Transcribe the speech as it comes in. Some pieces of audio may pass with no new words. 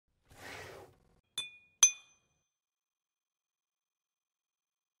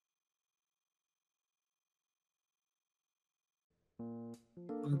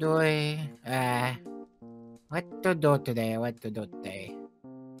Doing, what to do today?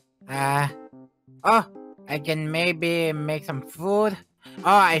 Oh, I can maybe make some food.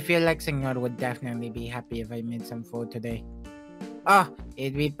 Oh, I feel like Senor would definitely be happy if I made some food today. Oh,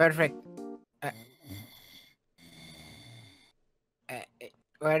 it'd be perfect. Uh,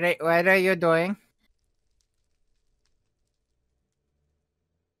 what are you doing?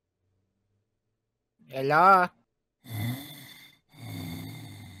 Hello?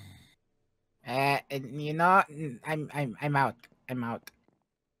 I'm out. I'm out.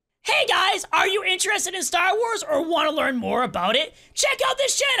 Hey guys, are you interested in Star Wars or want to learn more about it? Check out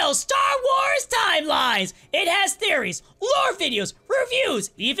this channel, Star Wars Timelines! It has theories, lore videos,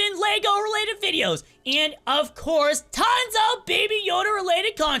 reviews, even Lego related videos, and of course, tons of Baby Yoda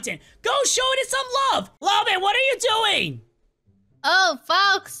related content. Go show it some love! Loban, what are you doing? Oh,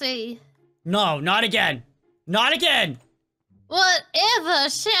 Foxy. No, not again. Not again! Whatever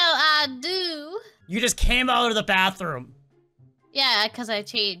shall I do? You just came out of the bathroom. Yeah, because I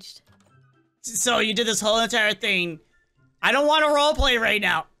changed. So you did this whole entire thing. I don't want to roleplay right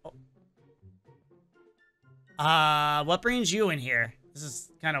now. What brings you in here? This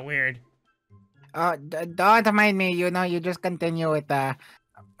is kind of weird. Don't mind me. You just continue with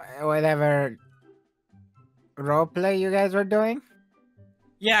whatever roleplay you guys were doing.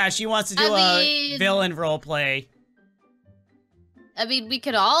 Yeah, she wants to do a villain roleplay. I mean, we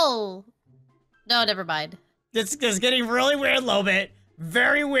could all... No, never mind. This is getting really weird, Lobit.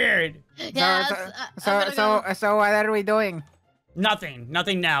 Very weird. Yeah, so what are we doing? Nothing.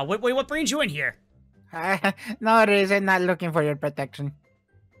 Nothing now. Wait, what brings you in here? No reason, not looking for your protection.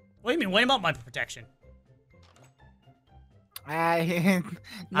 What do you mean? What about my protection?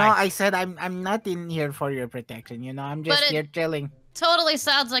 I said I'm not in here for your protection. I'm just here chilling. Totally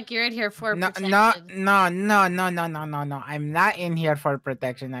sounds like you're in here for protection. No. I'm not in here for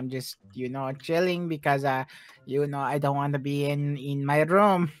protection. I'm just, chilling because, I don't want to be in my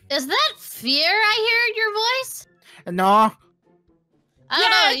room. Is that fear I hear in your voice? No.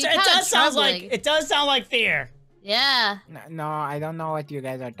 It does sound like fear. Yeah. No, I don't know what you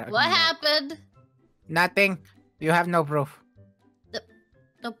guys are talking What about. happened? Nothing. You have no proof.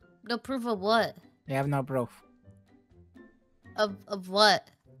 No proof of what? You have no proof. Of what?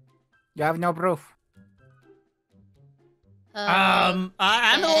 You have no proof. I'm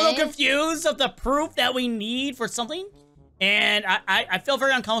a little confused of the proof that we need for something, and I feel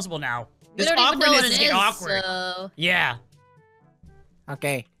very uncomfortable now. We This don't even know what it is getting awkward. So... Yeah.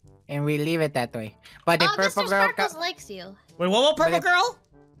 Okay, and we leave it that way. But the purple Mr. girl Sparkles likes you. Wait, what purple girl?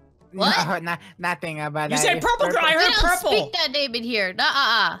 What? No, nothing about You that. said purple girl. I heard purple. We don't speak that name in here.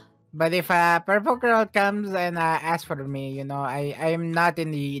 Nuh-uh. But if a purple girl comes and asks for me, I'm not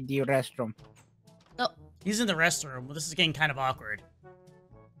in the restroom. No. He's in the restroom. Well, this is getting kind of awkward.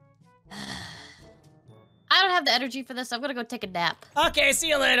 I don't have the energy for this. I'm gonna go take a nap. Okay, see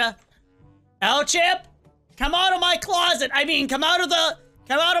you later. L-Chip, come out of my closet. I mean, come out of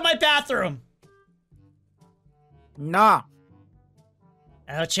my bathroom. No.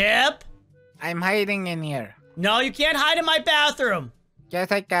 L-Chip? I'm hiding in here. No, you can't hide in my bathroom. Yes,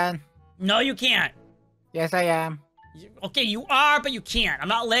 I can. No, you can't. Yes, I am. Okay, you are, but you can't. I'm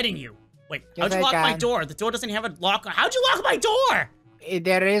not letting you. Wait, Yes, how'd you lock my door? The door doesn't have a lock on. How'd you lock my door?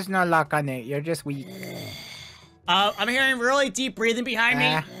 There is no lock on it. You're just weak. I'm hearing really deep breathing behind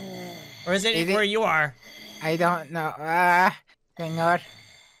me. Or is it where you are? I don't know. Senor.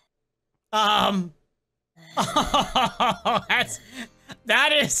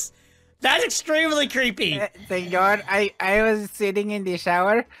 That's extremely creepy. Senor, I was sitting in the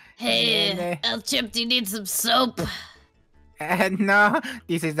shower. Hey, El Chip, do you need some soap? No,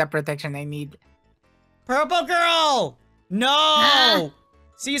 this is the protection I need. Purple girl! No! Huh?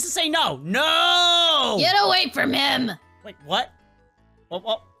 She used to say no. No! Get away from him! Wait, what?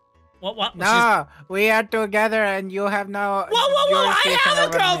 What? No, we are together and you have no... Whoa! I have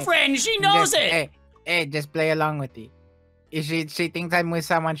a girlfriend! She knows it! Hey, just play along with it. If she thinks I'm with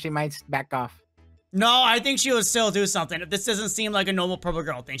someone, she might back off. No, I think she will still do something. This doesn't seem like a normal purple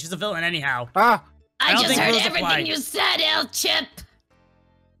girl thing. She's a villain anyhow. Oh! I don't just think heard rules everything apply. you said, El Chip!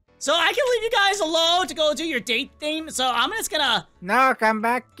 So I can leave you guys alone to go do your date thing. So I'm just gonna... No, come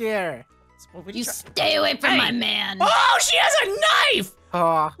back here. You stay away from my man. Oh, she has a knife!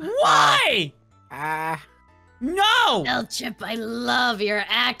 Oh. Why? No! El Chip, I love your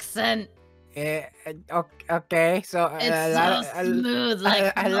accent. Okay, so It's so smooth,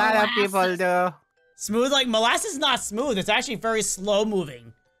 like a lot of people do. Smooth like molasses is not smooth. It's actually very slow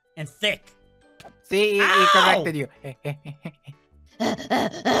moving and thick. See, he corrected you.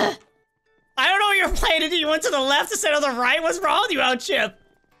 I I don't know what you're playing to do. You went to the left instead of the right. What's wrong with you, out Chip?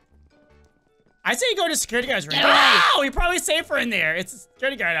 I say you go to security guard's room. Wow, you're probably safer in there. It's a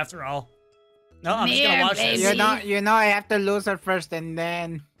security guard after all. No, I'm just gonna watch this. You know, I have to lose her first, and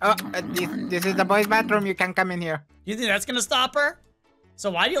then. Oh, this is the boys' bathroom. You can come in here. You think that's gonna stop her?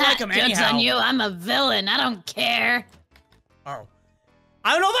 So why do you like him anyhow? Joke's on you. I'm a villain. I don't care. Oh,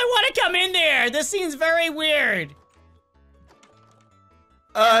 I don't know if I want to come in there. This seems very weird.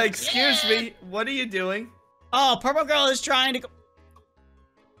 Excuse me. What are you doing? Oh, Purple Girl is trying to go.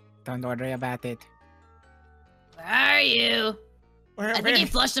 Don't worry about it. Where are you? I think he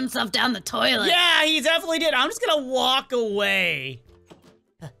flushed himself down the toilet. Yeah, he definitely did. I'm just gonna walk away.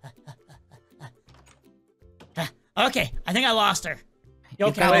 Okay, I think I lost her.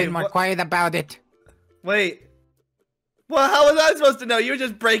 You gotta be more quiet about it. Wait. Well, how was I supposed to know? You were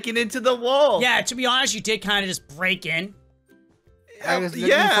just breaking into the wall. Yeah, to be honest, you did kind of just break in. I was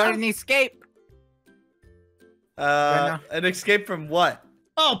looking for an escape. An escape from what?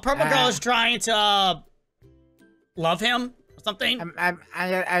 Oh, Purple Girl is trying to love him or something.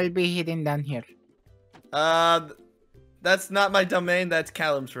 I'll be hidden down here. That's not my domain. That's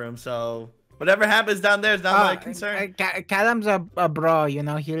Callum's room. So whatever happens down there is not my concern. Callum's a bro. You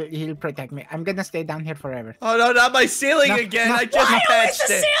know, he'll protect me. I'm gonna stay down here forever. Oh no, not my ceiling again! No. I just patched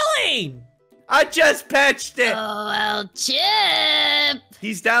the it. Ceiling? I just patched it. Oh well, Chip.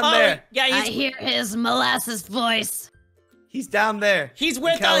 He's down there. Yeah, I hear his molasses voice. He's down there. He's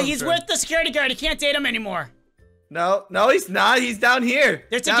with the security guard. He can't date him anymore. No, he's not. He's down here.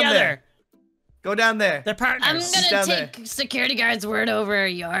 They're together. There. Go down there. They're partners. I'm gonna take security guard's word over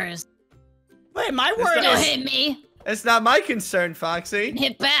yours. Wait, my word is... Don't hit me. It's not my concern, Foxy.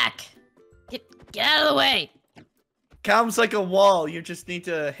 Hit back. Get out of the way. Calum's like a wall. You just need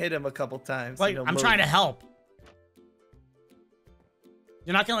to hit him a couple times. Wait, I'm trying to help.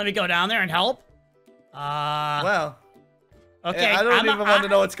 You're not gonna let me go down there and help? Well. Okay, yeah, I don't even want to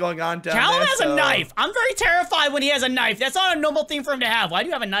know what's going on down there. Callum has a knife. I'm very terrified when he has a knife. That's not a normal thing for him to have. Why do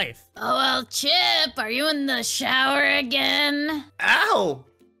you have a knife? Oh, well, Chip, are you in the shower again? Ow!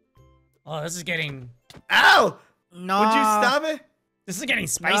 Oh, this is getting... Ow! No. Would you stop it? This is getting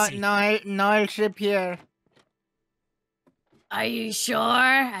spicy. No ship here. Are you sure?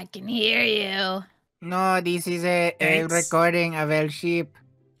 I can hear you. No, this is a recording of El Sheep.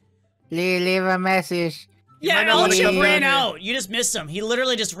 Leave a message. Yeah, El Sheep ran out. You just missed him. He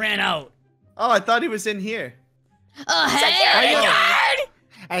literally just ran out. Oh, I thought he was in here. Oh, hey! Security guard!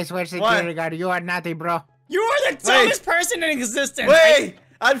 I swear, security guard, you are naughty, bro. You are the dumbest person in existence. Wait!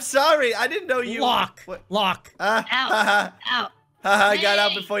 I'm sorry. I didn't know you... Lock. Ow. Ow. I got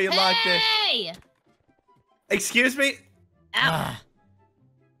out before you locked it. Hey! Excuse me? Ow.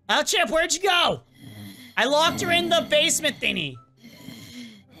 Oh, Chip, where'd you go? I locked her in the basement thingy.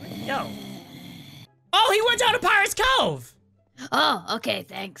 Yo. Oh, he went down to Pirate's Cove. Oh, okay,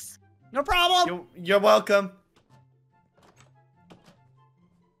 thanks. No problem. You're welcome.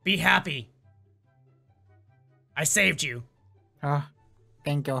 Be happy. I saved you. Oh,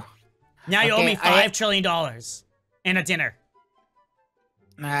 thank you. Now you owe me $5 trillion and a dinner.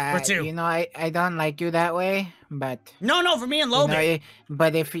 For two. You know, I don't like you that way, but... No, for me and Logan. You know,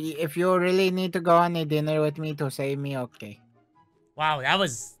 but if you really need to go on a dinner with me to save me, okay. Wow, that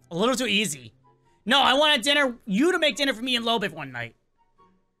was a little too easy. No, I want you to make dinner for me and Lobif one night.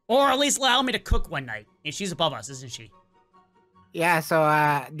 Or at least allow me to cook one night. And she's above us, isn't she? Yeah, so,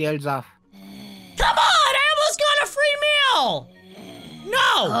 deal's off. Come on! I almost got a free meal! No!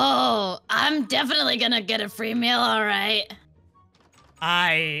 Oh, I'm definitely gonna get a free meal, alright.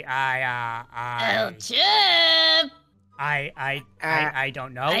 El Chip! I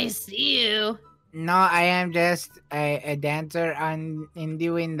don't know. I see you. No, I am just a dancer in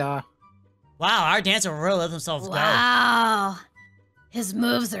the window. Wow, our dancer really let themselves go. Wow. His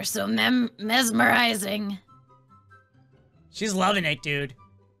moves are so mesmerizing. She's loving it, dude.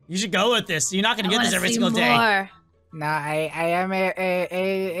 You should go with this. You're not gonna get this every single day. No, I am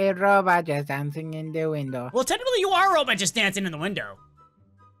a robot just dancing in the window. Well, technically you are a robot just dancing in the window.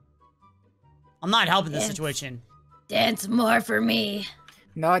 I'm not helping this situation. Dance more for me.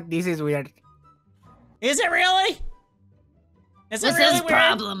 No, this is weird. Is it really? Is it What's really his weird?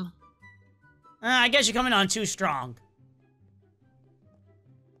 problem? I guess you're coming on too strong.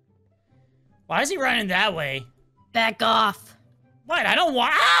 Why is he running that way? Back off. What? I don't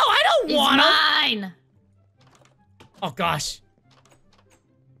want. Ow! I don't want him. Mine. Oh gosh.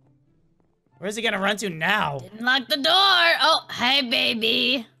 Where's he gonna run to now? Didn't lock the door. Oh, hey,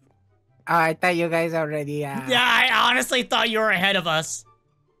 baby. Oh, I thought you guys already. Yeah, I honestly thought you were ahead of us.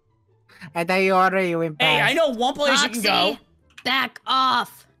 I thought you already went past. Hey, I know one place Foxy, you can go. back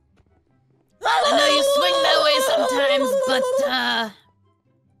off. I know you swing that way sometimes,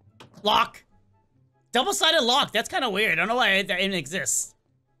 but Lock. Double-sided lock. That's kind of weird. I don't know why that even exists.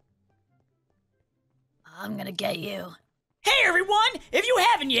 I'm gonna get you. Hey everyone! If you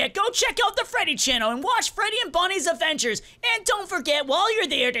haven't yet, go check out the Freddy channel and watch Freddy and Bunny's adventures. And don't forget, while you're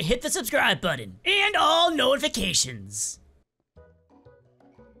there, to hit the subscribe button and all notifications.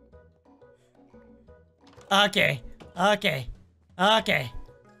 Okay.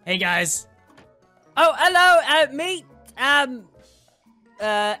 Hey guys. Oh, hello, meet,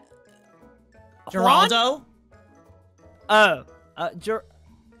 Geraldo? Oh,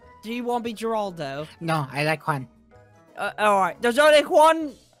 do you want to be Geraldo? No, I like Juan. Alright, there's only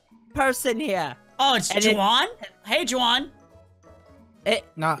one person here. Oh, it's Juan? Hey, Juan.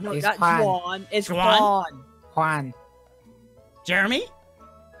 No, No, it's not Juan. Juan. It's Juan? Juan. Juan. Jeremy?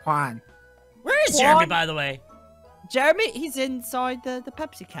 Juan. Where is Juan? Jeremy, by the way? Jeremy, he's inside the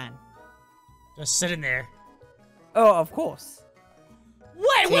Pepsi can. Just sitting there. Oh, of course.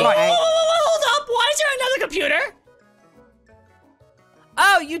 Wait, See, hold up! Why is there another computer?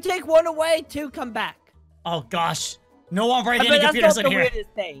 Oh, you take one away, two come back. Oh gosh. No one break I any mean, that's computers not in the here. weirdest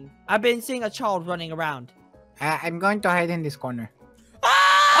thing. I've been seeing a child running around. I'm going to hide in this corner.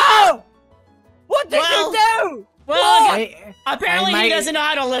 Ah! Oh! What did you do? Well, I, apparently I he might- doesn't know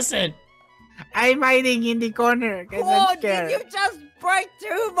how to listen. I'm hiding in the corner because I'm What scared. did you just break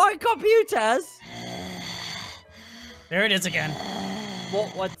two of my computers? There it is again.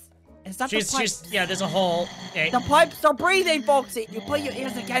 What? Is that the pipe? Yeah, there's a hole. Okay. The pipes are breathing, Foxy. You put your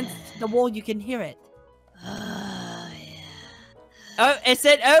ears against the wall, you can hear it. Oh, it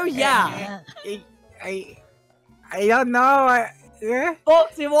said, oh yeah. I don't know.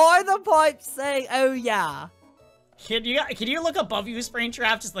 Foxy, why are the pipes saying, oh yeah? Can you look above you,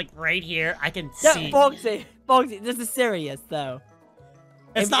 Springtrap? Just like right here. I can No, see. Foxy, this is serious though.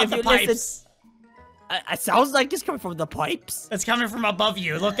 It's not if the you pipes. listen- It sounds like it's coming from the pipes. It's coming from above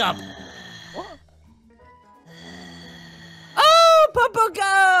you. Look up. Oh, Purple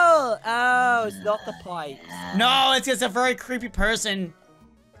Girl! Oh, it's not the pipes. No, it's just a very creepy person.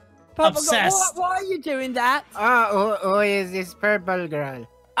 Purple Obsessed. Girl, why are you doing that? Oh, who is this purple girl?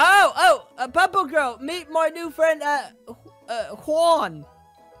 Purple Girl, meet my new friend, Juan.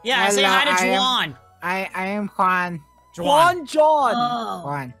 Yeah, say Hello, hi to I am- Juan. I am Juan. Juan John. Oh,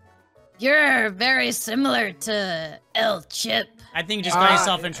 Juan. you're very similar to El Chip. I think you just got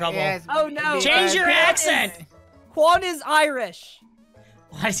yourself in trouble. Yes, Oh, no. Change your Juan accent. Juan is Irish.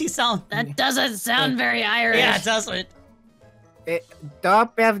 Why does he sound? That doesn't sound very Irish. Yeah, it doesn't.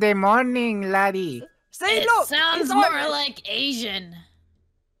 Top of the morning, laddie. See, It look. sounds it's more Irish. like Asian.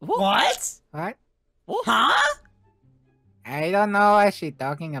 What? What? Huh? I don't know what she's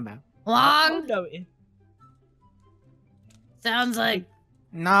talking about. Long No, sounds like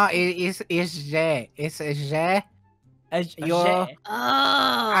No, it's J. It's J. Yo.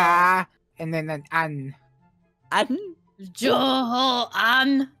 oh, And then an an. Joho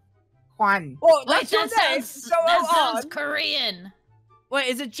An. Juan. Oh, Wait, that's your that name. sounds Korean. Wait,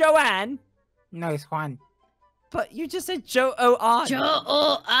 is it Joanne? No, it's Juan. But you just said Jo-O-An.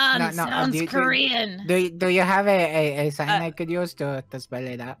 Joho An No, sounds Korean. Do you have a sign I could use to spell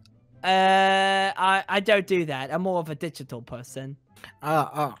it out? I don't do that. I'm more of a digital person.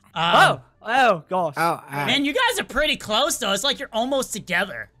 Oh. Oh gosh. Man, you guys are pretty close though. It's like you're almost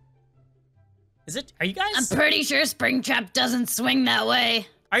together. Is it? Are you guys? I'm pretty sure Springtrap doesn't swing that way.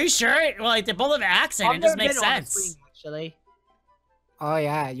 Are you sure? Well, like they both have accent. I've It just never makes been on the sense. swing, actually. Oh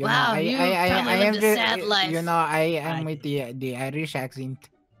yeah, you Wow, know, you I probably am lived a sad life. You know, I am I with the Irish accent.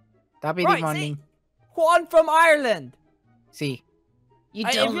 Top of the Right, see? morning. Juan from Ireland. See. You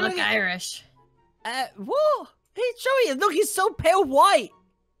If don't you look look at- Irish. Whoa. He's showing you. Look, he's so pale white.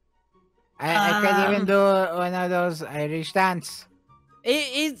 I can even do one of those Irish dance.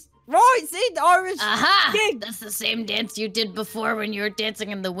 He's right. See the Irish. Aha! Gig. That's the same dance you did before when you were dancing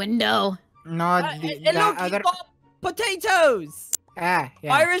in the window. No, And the look, he other. got potatoes. Yeah.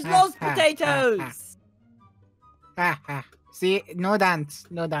 Irish loves potatoes. See, no dance,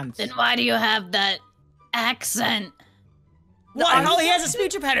 no dance. Then why do you have that accent? What? No, Oh, he has a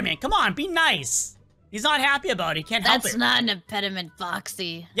speech impediment. Come on, be nice. He's not happy about it. He can't help That's it. not an impediment,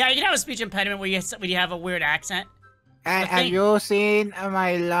 Foxy. Yeah, you can have a speech impediment where you have a weird accent. Have thing- you seen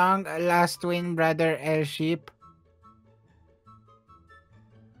my long lost twin brother Airship?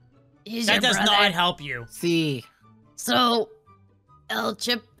 He's That your does brother. not help you. See. So, El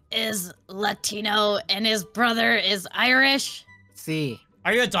Chip is Latino and his brother is Irish? See.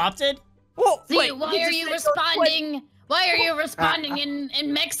 Are you adopted? Whoa, See, wait, why you are just you said your twin- responding? Why are you responding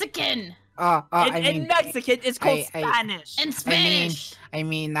in Mexican? Oh, In Mexican, it's called I- Spanish. In Spanish? I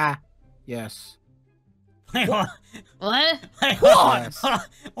mean, Yes. Wait, what? What? Wait, Yes.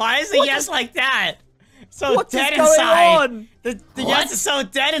 Why is the yes like that? So What dead is going inside. on? The yes is so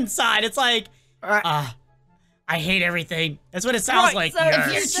dead inside. It's like, I hate everything. That's what it sounds Right, like. so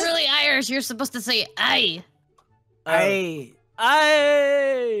If Yes. you're truly Irish, you're supposed to say "aye." I.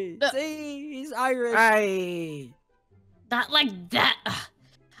 See, he's Irish. I. Not like that. Ugh.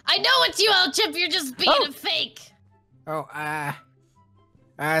 I know it's you, El Chip. You're just being a fake. Oh,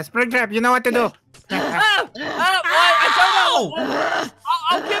 Springtrap, you know what to do. I don't know.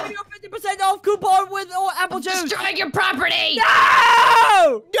 I'll give you a 50% off coupon with apple juice. Destroying your property.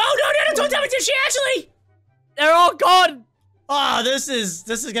 No! No, don't tell me. Did she actually? They're all gone. Oh, this is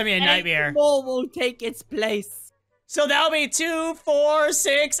gonna be a nightmare. 8 more will take its place. So that'll be 2, 4,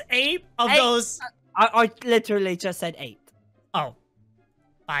 6, 8 of Eight. those. I literally just said 8. Oh,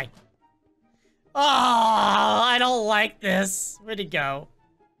 bye. Oh, I don't like this. Where'd he go?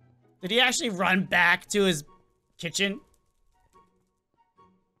 Did he actually run back to his kitchen?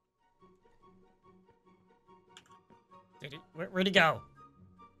 Did he? Where'd he go?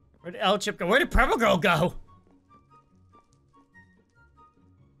 Where did El Chip go? Where did Purple Girl go?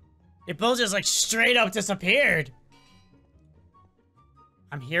 They both just like straight up disappeared.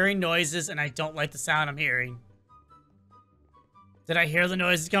 I'm hearing noises and I don't like the sound I'm hearing. Did I hear the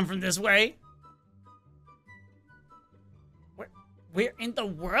noises come from this way? Where in the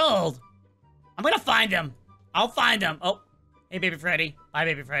world? I'm gonna find them. I'll find them. Oh, hey, baby Freddy. Bye,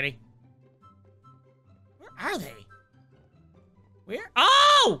 baby Freddy. Where are they? Where?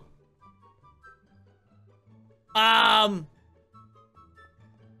 Oh!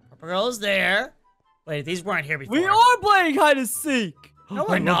 Purple Girl is there. Wait, these weren't here before. We are playing hide and seek. No, I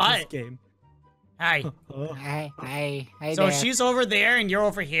we're love not. This game. Hi. Hi So there. she's over there and you're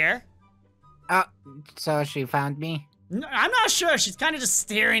over here? Oh, so she found me? No, I'm not sure. She's kind of just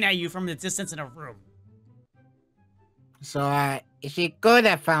staring at you from the distance in a room. So, she could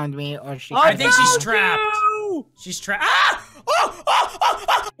have found me, or she I could think have she's found- trapped. You! She's trapped. Ah!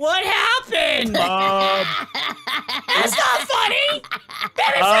 Oh! What happened? That's not funny!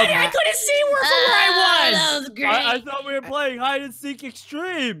 Baby Freddy, I couldn't see where from where That I was! was great. I thought we were playing hide and seek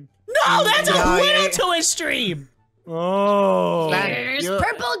extreme. No, that's a No, little yeah. too extreme! Oh. Like- Here's you-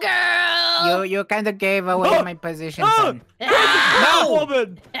 Purple Girl. You kind of gave away Oh! my position, Oh! son. No,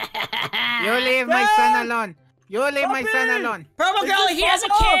 woman. You leave my son alone. You leave my son Puppy! alone. Purple Girl, he has a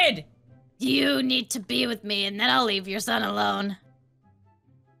kid! You need to be with me, and then I'll leave your son alone.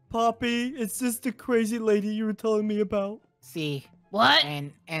 Poppy, is this the crazy lady you were telling me about? See, What?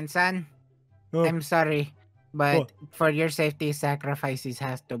 and son, Oh. I'm sorry, but What? for your safety, sacrifices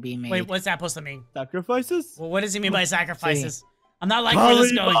has to be made. Wait, what's that supposed to mean? Sacrifices? Well, what does he mean by sacrifices? I'm not like where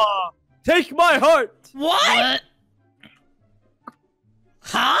this is going. Kalima, take my heart. What? What?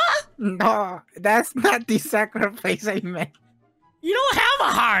 Huh? No, that's not the sacrifice I meant. You don't have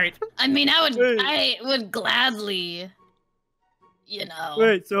a heart! I mean, Wait. I would gladly, you know.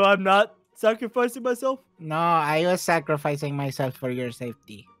 Wait, so I'm not sacrificing myself? No, I was sacrificing myself for your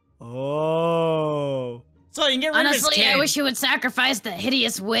safety. Oh. So you can get rid of his Honestly, kid. I wish you would sacrifice the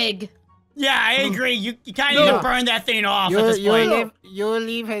hideous wig. Yeah, I agree. You kind of No. need to burn that thing off You, at this point. you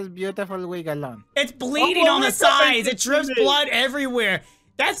leave his beautiful wig alone. It's bleeding Oh, on the look at sides. it. It drips blood everywhere.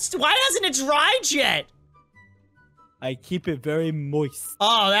 That's why hasn't it dried yet? I keep it very moist.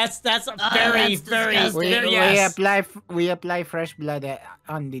 Oh, that's that's very disgusting. yes. We apply fresh blood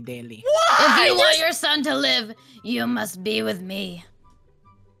on the daily. If you want your son to live, you must be with me.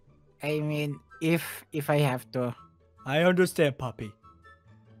 I mean, if I have to. I understand, Poppy.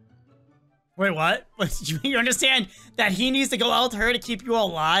 Wait, what? You understand that he needs to go out to her to keep you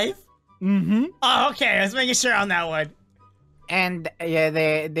alive? Mm-hmm. Oh, okay. I was making sure on that one. And yeah,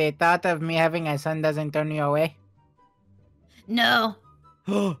 the thought of me having a son doesn't turn you away. No.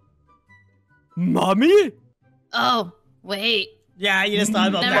 Mommy? Oh, wait. Yeah, you just thought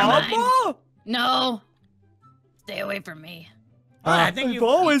about Never that. mind. Papa? No. Stay away from me. I think I've you.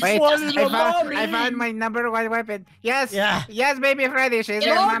 always Wait, wanted a mommy. I found my number one weapon. Yes, Yeah. yes, baby Freddy, she's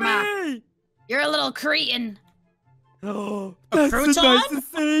Yeah. your mama. Mommy! You're a little cretin. Oh, A that's the crouton? nicest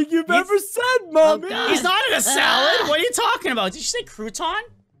thing you've He's- ever said, Mommy. God. He's not in a salad. What are you talking about? Did you say crouton?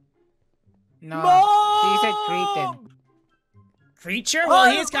 No, Mom! she said cretin. Creature? Well,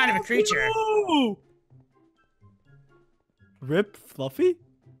 I he is kind of a love creature. you. Rip Fluffy?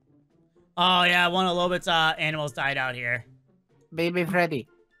 Oh yeah, one of Lobit's animals died out here. Baby Freddy.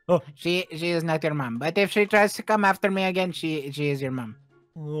 Oh. She is not your mom. But if she tries to come after me again, she is your mom.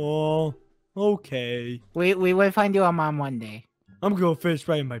 Oh, okay. We will find you a mom one day. I'm gonna finish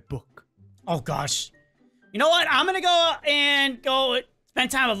writing my book. Oh gosh. You know what? I'm gonna go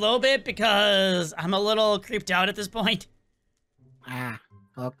spend time a little bit because I'm a little creeped out at this point. Ah,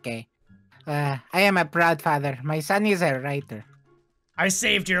 okay. I am a proud father. My son is a writer. I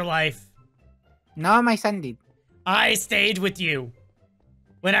saved your life. No, my son did. I stayed with you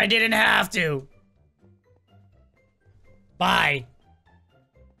when I didn't have to. Bye.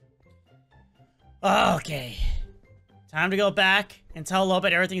 Okay. Time to go back and tell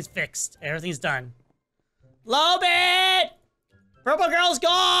Lobet everything's fixed. Everything's done. Lobet! Purple girl's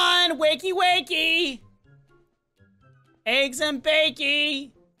gone! Wakey wakey! Eggs and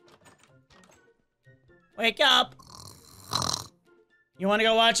bakey! Wake up! You wanna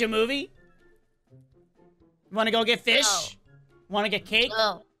go watch a movie? You wanna go get fish? No. Wanna get cake?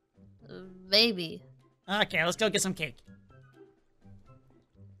 Oh, maybe. Okay, let's go get some cake.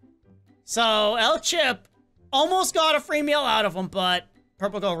 So, El Chip almost got a free meal out of him, but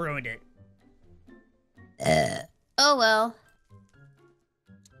Purple Girl ruined it. Oh well.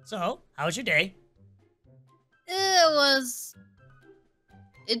 So, how was your day? It was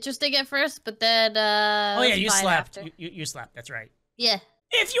interesting at first, but then Oh yeah, it was you fine slept. after. You slept, that's right. Yeah.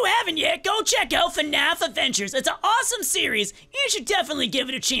 If you haven't yet, go check out FNAF Adventures. It's an awesome series. You should definitely give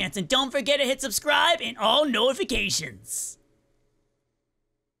it a chance. And don't forget to hit subscribe and all notifications.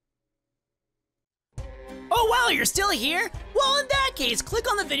 Oh wow, you're still here? Well, in that case, click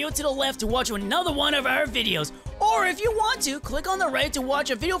on the video to the left to watch another one of our videos. Or if you want to, click on the right to watch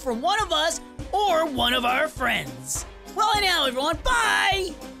a video from one of us or one of our friends. Well, anyhow, everyone,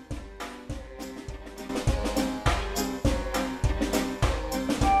 bye!